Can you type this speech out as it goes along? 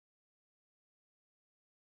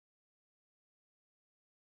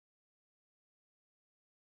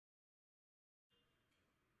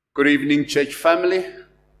Good evening, church family.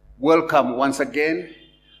 Welcome once again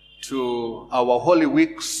to our Holy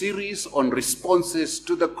Week series on responses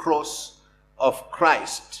to the cross of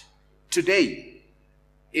Christ. Today,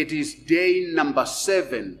 it is day number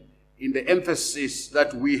 7 in the emphasis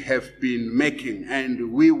that we have been making,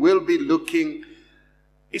 and we will be looking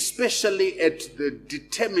especially at the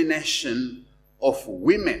determination of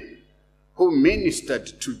women who ministered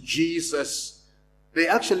to Jesus. They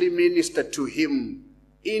actually ministered to him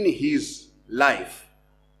in his life,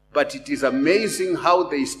 but it is amazing how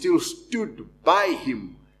they still stood by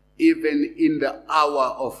him even in the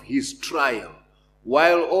hour of his trial,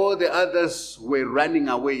 while all the others were running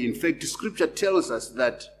away. In fact, scripture tells us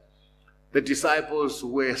that the disciples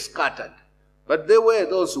were scattered, but there were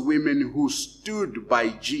those women who stood by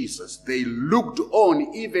Jesus. They looked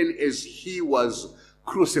on even as he was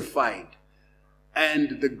crucified.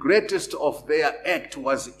 And the greatest of their act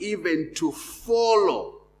was even to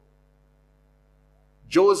follow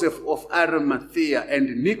Joseph of Arimathea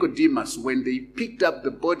and Nicodemus when they picked up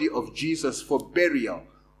the body of Jesus for burial,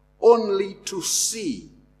 only to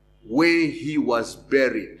see where he was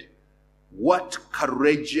buried. What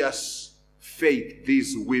courageous faith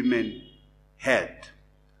these women had.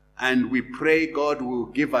 And we pray God will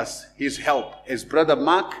give us his help. As Brother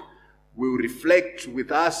Mark will reflect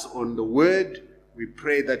with us on the word, we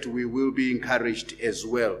pray that we will be encouraged as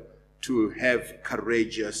well to have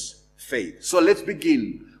courageous faith. So let's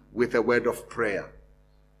begin with a word of prayer.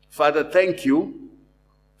 Father, thank you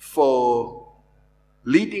for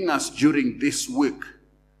leading us during this week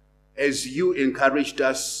as you encouraged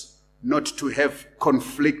us not to have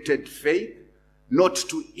conflicted faith, not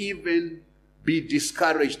to even be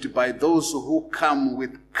discouraged by those who come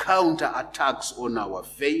with counterattacks on our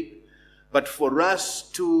faith, but for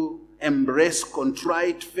us to embrace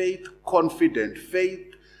contrite faith, confident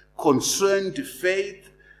faith, concerned faith,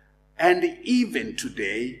 and even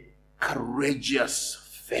today, courageous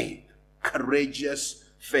faith. Courageous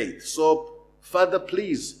faith. So, Father,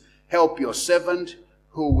 please help your servant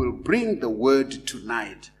who will bring the word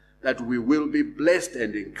tonight, that we will be blessed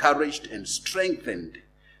and encouraged and strengthened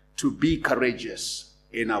to be courageous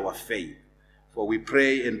in our faith. For we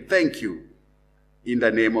pray and thank you in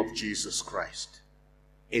the name of Jesus Christ.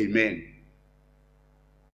 Amen.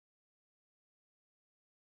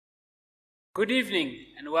 Good evening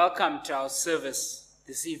and welcome to our service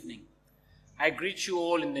this evening. I greet you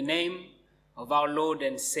all in the name of our Lord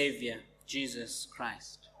and Savior, Jesus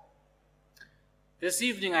Christ. This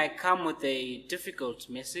evening I come with a difficult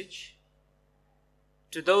message.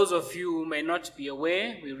 To those of you who may not be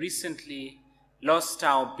aware, we recently lost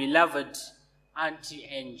our beloved Auntie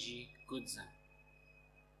Angie Goodza.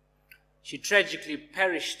 She tragically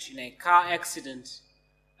perished in a car accident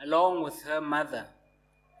along with her mother,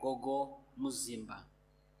 Gogo Muzimba.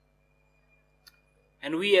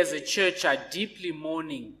 And we as a church are deeply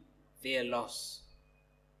mourning their loss.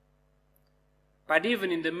 But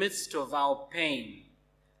even in the midst of our pain,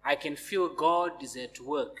 I can feel God is at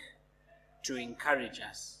work to encourage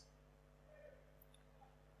us.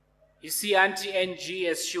 You see, Auntie Angie,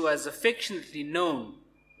 as she was affectionately known,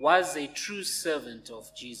 was a true servant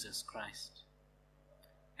of Jesus Christ.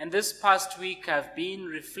 And this past week I've been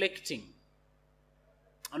reflecting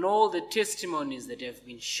on all the testimonies that have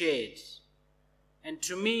been shared. And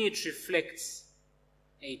to me it reflects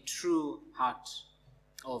a true heart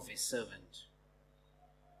of a servant.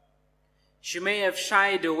 She may have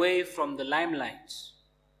shied away from the limelight,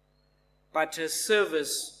 but her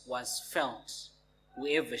service was felt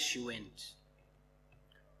wherever she went.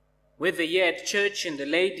 Whether here at church in the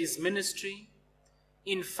ladies' ministry,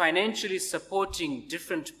 in financially supporting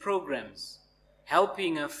different programs,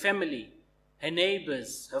 helping her family, her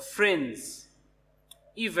neighbors, her friends,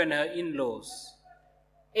 even her in-laws,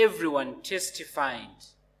 everyone testified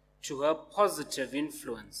to her positive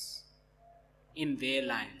influence in their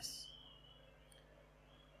lives.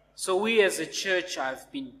 So we as a church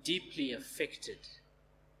have been deeply affected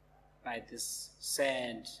by this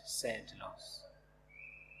sad, sad loss.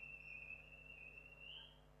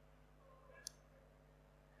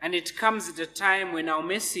 And it comes at a time when our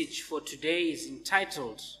message for today is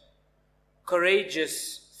entitled,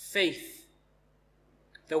 Courageous Faith,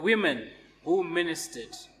 the women who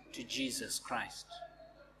ministered to Jesus Christ.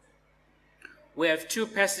 We have two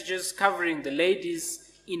passages covering the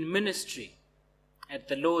ladies in ministry at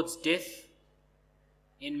the Lord's death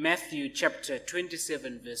in Matthew chapter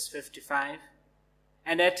 27 verse 55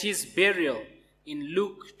 and at his burial in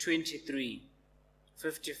Luke 23,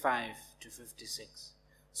 55 to 56.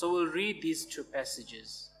 So we'll read these two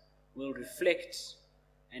passages, we'll reflect,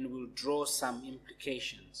 and we'll draw some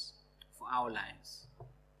implications for our lives.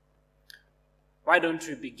 Why don't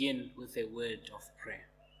we begin with a word of prayer?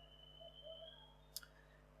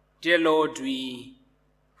 Dear Lord, we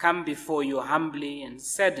come before you humbly and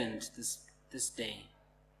saddened this day.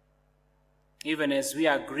 Even as we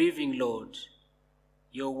are grieving, Lord,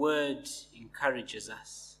 your word encourages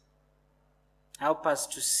us. Help us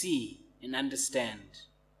to see and understand,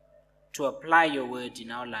 to apply your word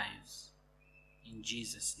in our lives. In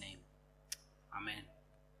Jesus' name, amen.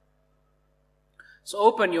 So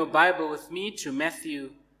open your Bible with me to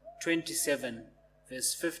Matthew 27,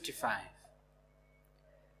 verse 55.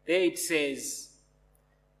 There it says,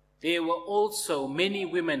 "There were also many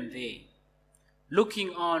women there,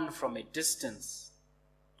 looking on from a distance,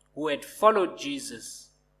 who had followed Jesus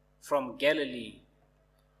from Galilee,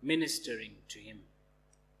 ministering to him."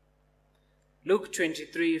 Luke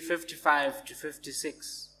 23, 55 to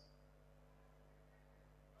 56.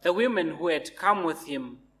 The women who had come with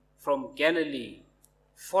him from Galilee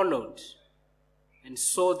followed and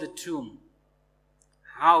saw the tomb,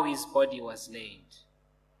 how his body was laid.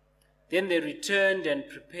 Then they returned and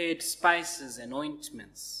prepared spices and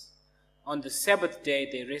ointments. On the Sabbath day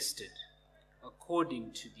they rested,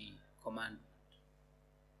 according to the commandment.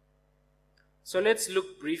 So let's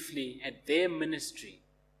look briefly at their ministry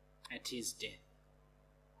at his death.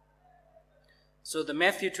 So the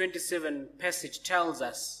Matthew 27 passage tells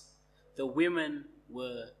us the women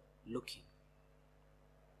were looking.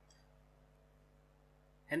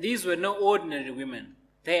 And these were no ordinary women.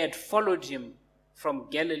 They had followed him from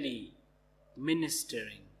Galilee,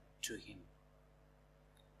 ministering to him.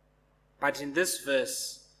 But in this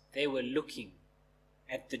verse, they were looking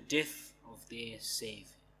at the death of their Savior.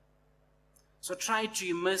 So try to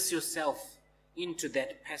immerse yourself into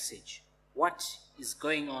that passage. What is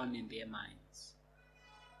going on in their minds?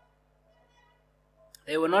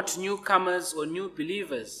 They were not newcomers or new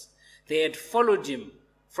believers. They had followed him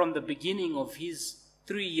from the beginning of his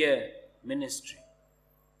 3-year ministry.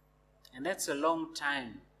 And that's a long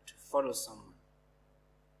time to follow someone.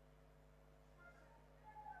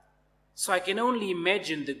 So I can only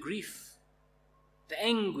imagine the grief, the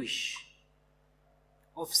anguish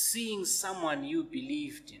of seeing someone you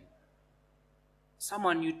believed in,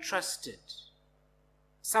 someone you trusted,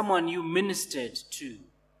 someone you ministered to,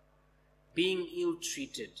 being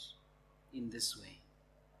ill-treated in this way.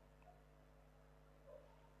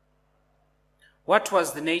 What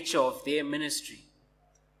was the nature of their ministry?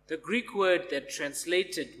 The Greek word that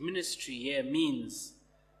translated ministry here means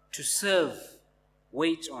to serve,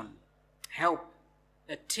 wait on, help,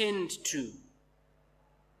 attend to,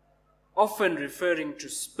 often referring to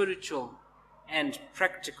spiritual and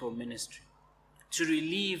practical ministry, to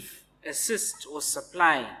relieve, assist, or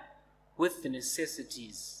supply with the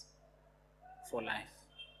necessities for life.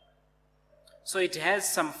 So it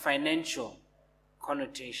has some financial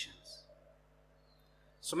connotations.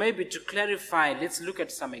 So maybe to clarify, let's look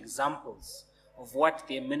at some examples of what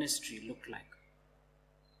their ministry looked like.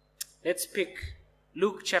 Let's pick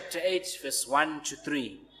Luke chapter 8, verse 1 to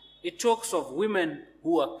 3. It talks of women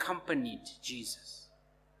who accompanied Jesus.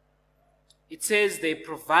 It says they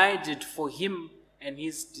provided for him and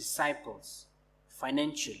his disciples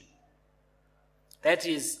financially. That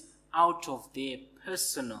is, out of their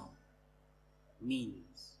personal means.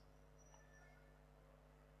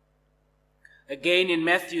 Again, in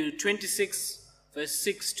Matthew 26, verse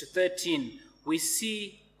 6 to 13, we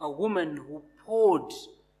see a woman who poured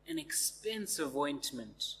an expensive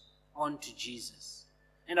ointment onto Jesus.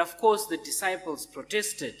 And of course, the disciples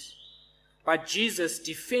protested, but Jesus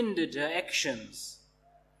defended her actions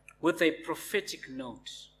with a prophetic note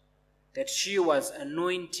that she was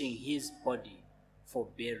anointing his body for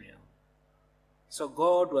burial. So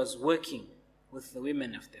God was working with the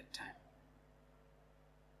women of that time.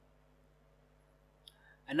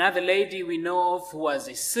 Another lady we know of who was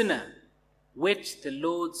a sinner wet the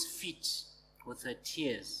Lord's feet with her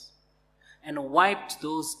tears and wiped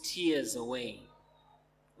those tears away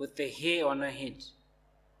with the hair on her head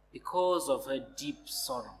because of her deep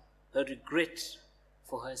sorrow, her regret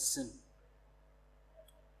for her sin.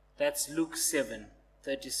 That's Luke 7,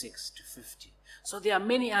 36 to 50. So there are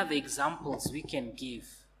many other examples we can give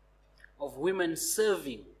of women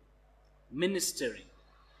serving, ministering,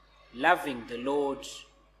 loving the Lord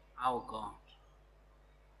our God.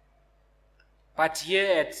 But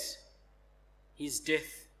here at his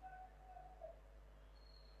death,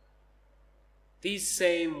 these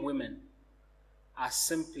same women are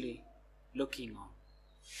simply looking on,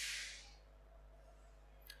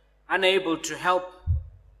 unable to help,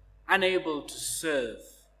 unable to serve.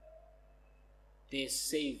 Their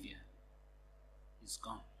Savior is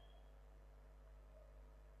gone.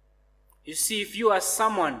 You see, if you are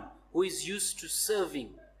someone who is used to serving,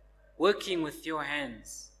 working with your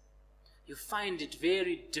hands, you find it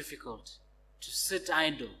very difficult to sit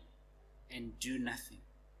idle and do nothing.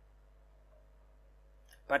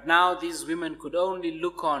 But now these women could only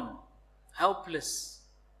look on, helpless,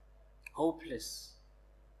 hopeless.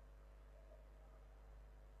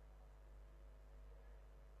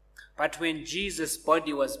 But when Jesus'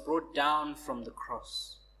 body was brought down from the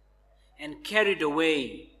cross and carried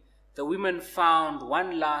away, the women found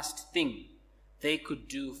one last thing they could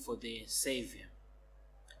do for their Savior,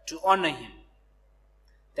 to honor him.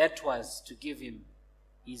 That was to give him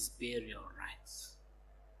his burial rights.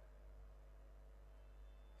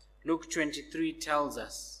 Luke 23 tells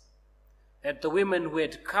us that the women who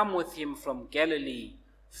had come with him from Galilee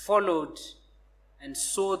followed and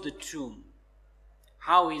saw the tomb,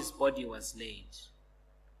 how his body was laid.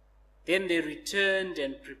 Then they returned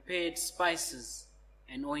and prepared spices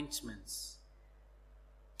and ointments.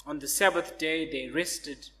 On the Sabbath day they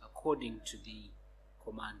rested according to the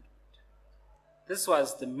commandment. This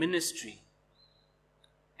was the ministry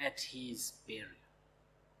at his burial.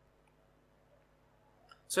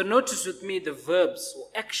 So notice with me the verbs or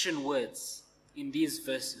action words in these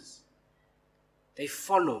verses. They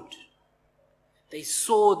followed. They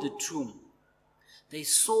saw the tomb. They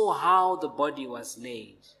saw how the body was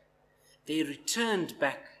laid. They returned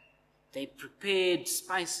back. They prepared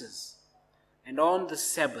spices. And on the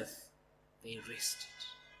Sabbath, they rested.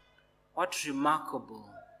 What remarkable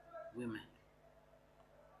women.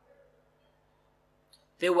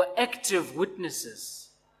 They were active witnesses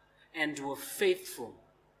and were faithful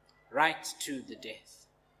right to the death.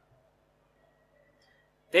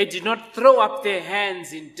 They did not throw up their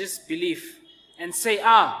hands in disbelief and say,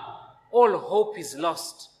 all hope is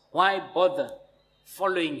lost. Why bother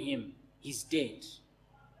following him? He's dead.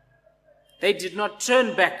 They did not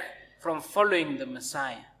turn back from following the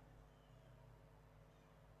Messiah.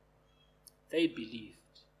 They believed.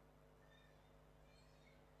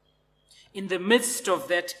 In the midst of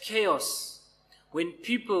that chaos, when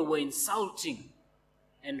people were insulting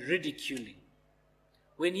and ridiculing,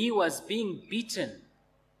 when he was being beaten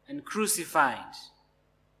and crucified,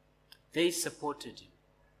 they supported him.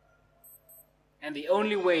 And the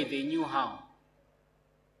only way they knew how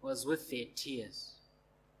was with their tears.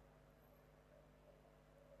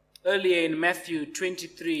 Earlier in Matthew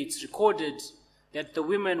 23, it's recorded that the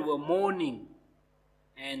women were mourning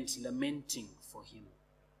and lamenting for him.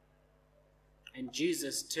 And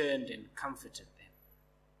Jesus turned and comforted them.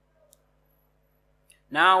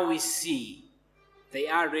 Now we see they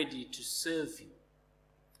are ready to serve him,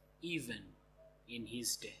 even in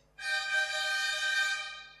his death.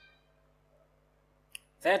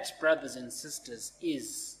 That, brothers and sisters,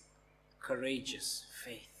 is courageous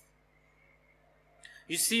faith.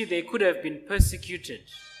 You see, they could have been persecuted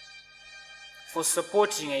for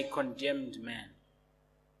supporting a condemned man,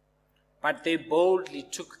 but they boldly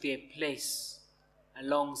took their place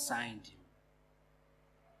alongside him.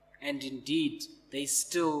 And indeed, they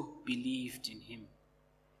still believed in him.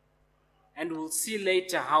 And we'll see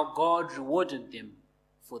later how God rewarded them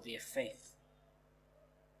for their faith.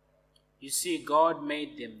 You see, God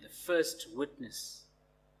made them the first witness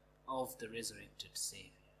of the resurrected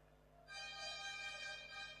Savior.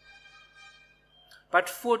 But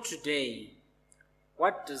for today,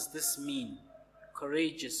 what does this mean?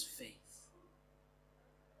 Courageous faith.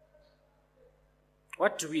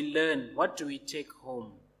 What do we learn? What do we take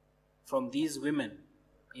home from these women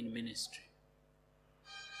in ministry?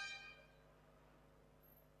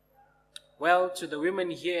 Well, to the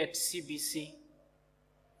women here at CBC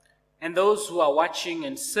and those who are watching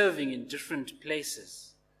and serving in different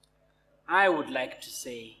places, I would like to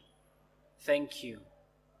say thank you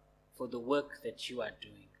for the work that you are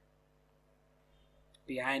doing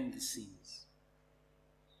behind the scenes.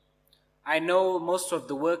 I know most of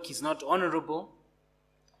the work is not honorable.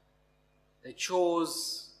 The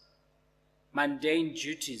chores, mundane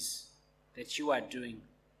duties that you are doing,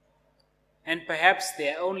 and perhaps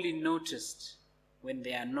they are only noticed when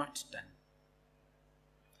they are not done.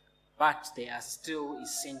 But they are still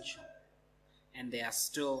essential and they are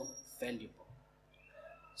still valuable.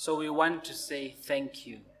 So we want to say thank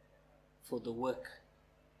you for the work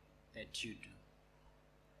that you do.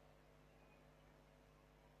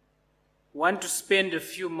 We want to spend a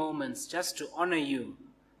few moments just to honor you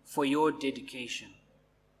for your dedication,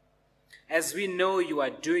 as we know you are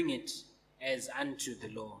doing it as unto the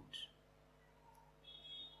Lord.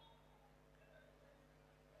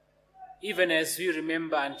 Even as we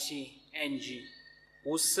remember Auntie Angie,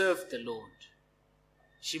 who served the Lord.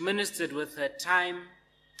 She ministered with her time,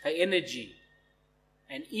 her energy,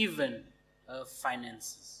 and even her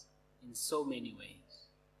finances. in so many ways.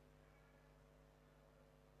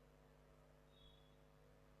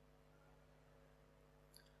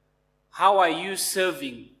 How are you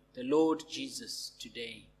serving the Lord Jesus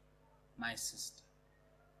today, my sister?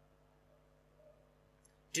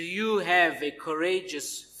 Do you have a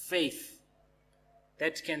courageous faith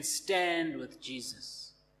that can stand with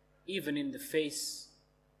Jesus, even in the face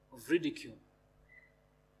of ridicule,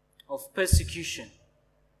 of persecution?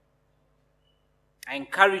 I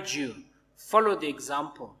encourage you, follow the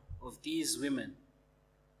example of these women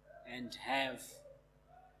and have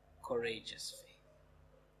courageous faith.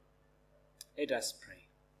 Let us pray.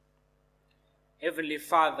 Heavenly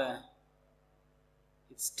Father,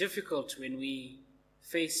 it's difficult when we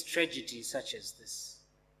face tragedy such as this.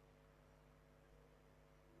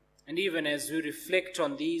 And even as we reflect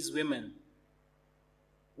on these women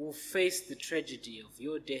who faced the tragedy of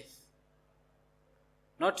your death,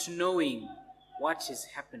 not knowing what is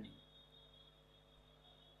happening,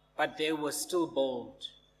 but they were still bold.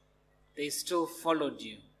 They still followed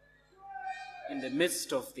you in the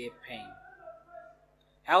midst of their pain.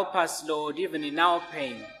 Help us, Lord, even in our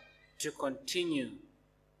pain, to continue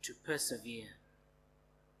to persevere,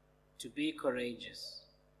 to be courageous,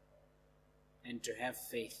 and to have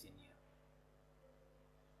faith in you.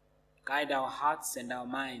 Guide our hearts and our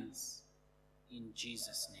minds in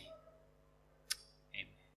Jesus' name. Amen.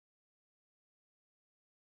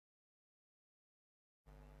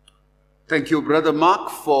 Thank you, Brother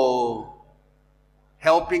Mark, for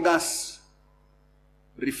helping us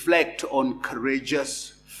reflect on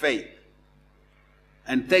courageous faith.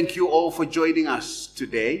 And thank you all for joining us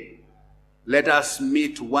today. Let us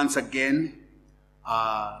meet once again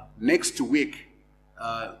next week.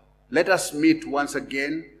 Let us meet once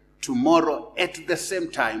again tomorrow at the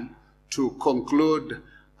same time to conclude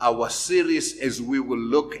our series as we will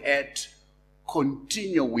look at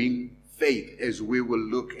continuing faith,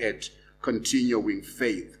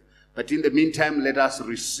 But in the meantime, let us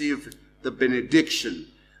receive the benediction.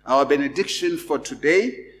 Our benediction for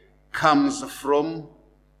today comes from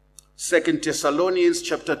 2 Thessalonians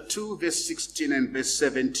chapter 2, verse 16 and verse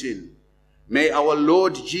 17. May our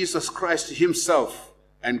Lord Jesus Christ himself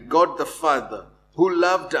and God the Father, who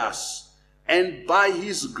loved us and by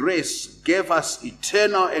his grace gave us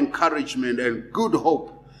eternal encouragement and good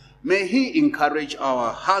hope, may he encourage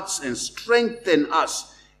our hearts and strengthen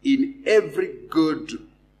us in every good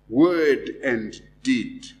word and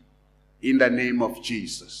deed. In the name of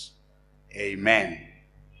Jesus. Amen.